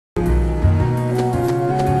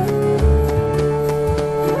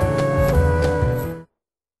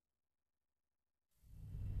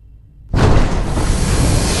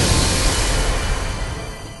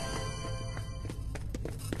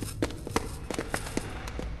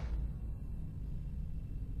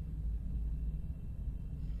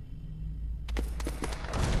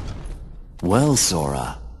Well,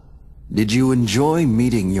 Sora, did you enjoy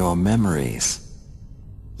meeting your memories?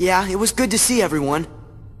 Yeah, it was good to see everyone.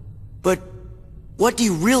 But what do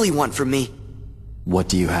you really want from me? What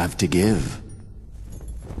do you have to give?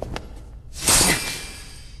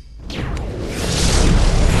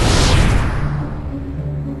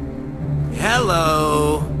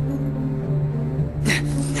 Hello.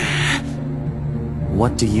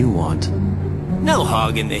 What do you want? No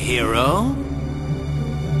hogging the hero.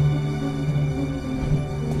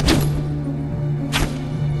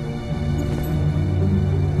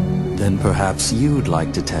 Then perhaps you'd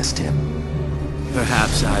like to test him.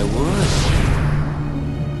 Perhaps I would.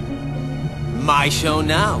 My show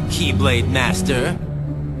now, Keyblade Master.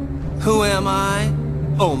 Who am I?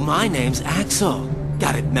 Oh, my name's Axel.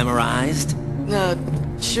 Got it memorized?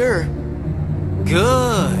 Sure.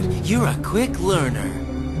 Good. You're a quick learner.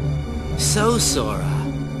 So, Sora,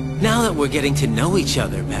 now that we're getting to know each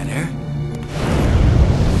other better...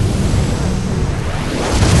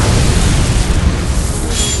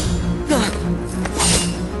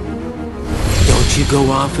 Don't you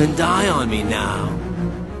go off and die on me now.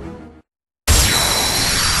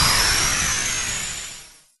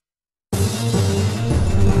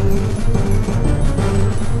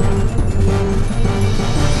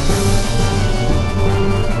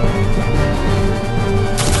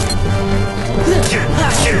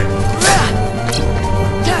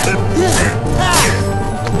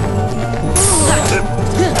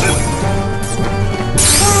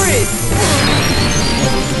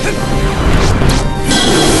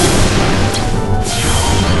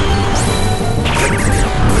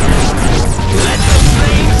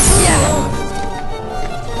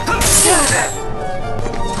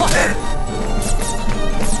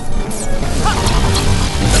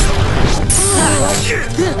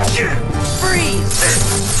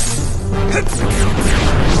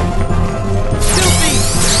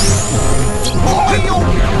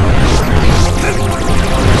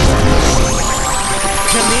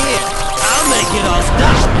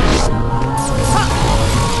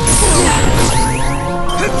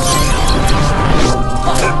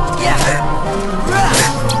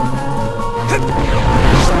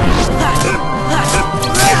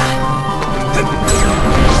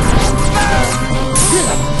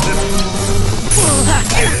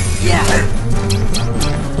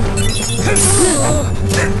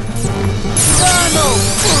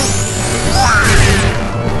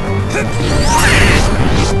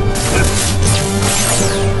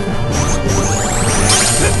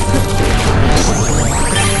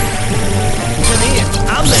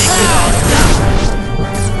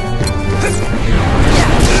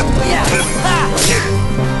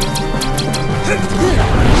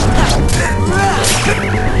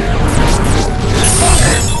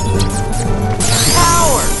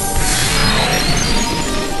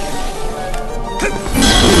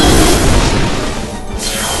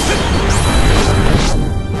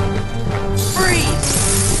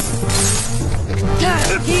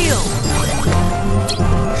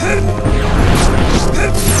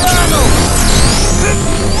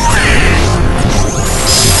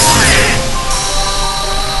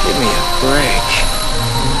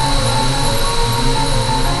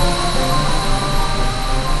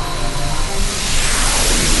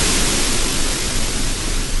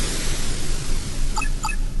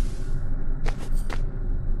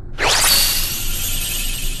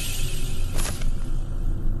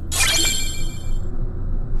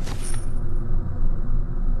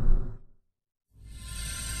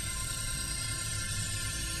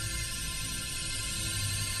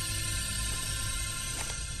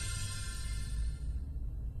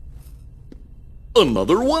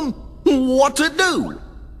 Another one? What's it do?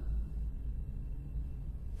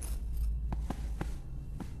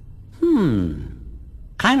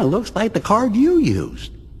 Kinda looks like the card you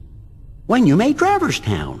used when you made Traverse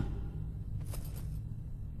Town.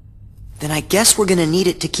 Then I guess we're gonna need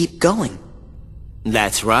it to keep going.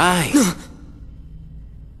 That's right.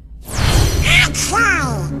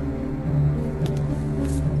 A.X.E.L!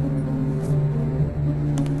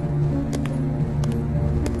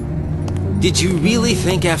 Did you really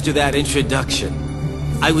think after that introduction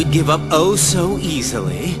I would give up oh so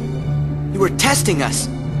easily? You were testing us.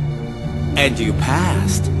 And you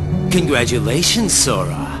passed. Congratulations,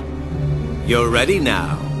 Sora. You're ready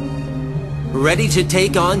now. Ready to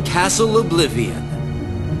take on Castle Oblivion.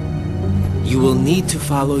 You will need to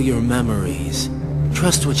follow your memories.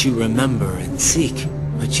 Trust what you remember and seek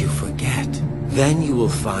what you forget. Then you will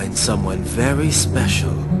find someone very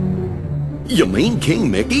special. You mean King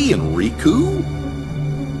Mickey and Riku?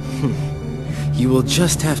 You will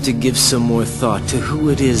just have to give some more thought to who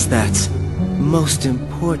it is that's most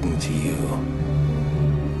important to you.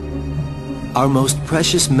 Our most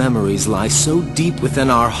precious memories lie so deep within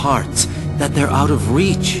our hearts that they're out of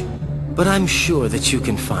reach. But I'm sure that you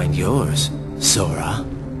can find yours, Sora.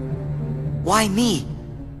 Why me?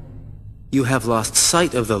 You have lost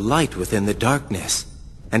sight of the light within the darkness,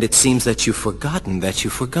 and it seems that you've forgotten that you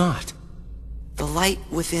forgot. The light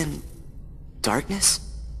within darkness?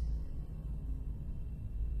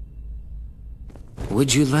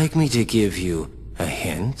 Would you like me to give you a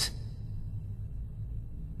hint?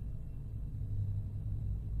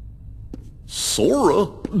 Sora,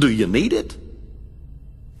 do you need it?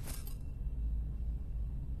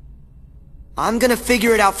 I'm gonna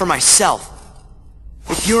figure it out for myself.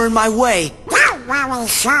 If you're in my way... Don't worry,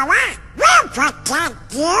 Sora. We'll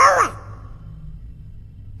protect you.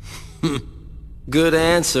 Good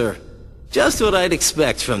answer. Just what I'd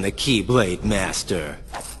expect from the Keyblade Master.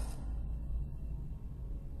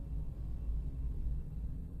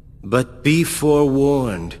 But be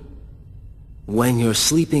forewarned. When your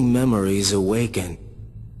sleeping memories awaken,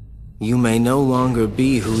 you may no longer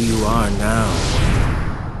be who you are now.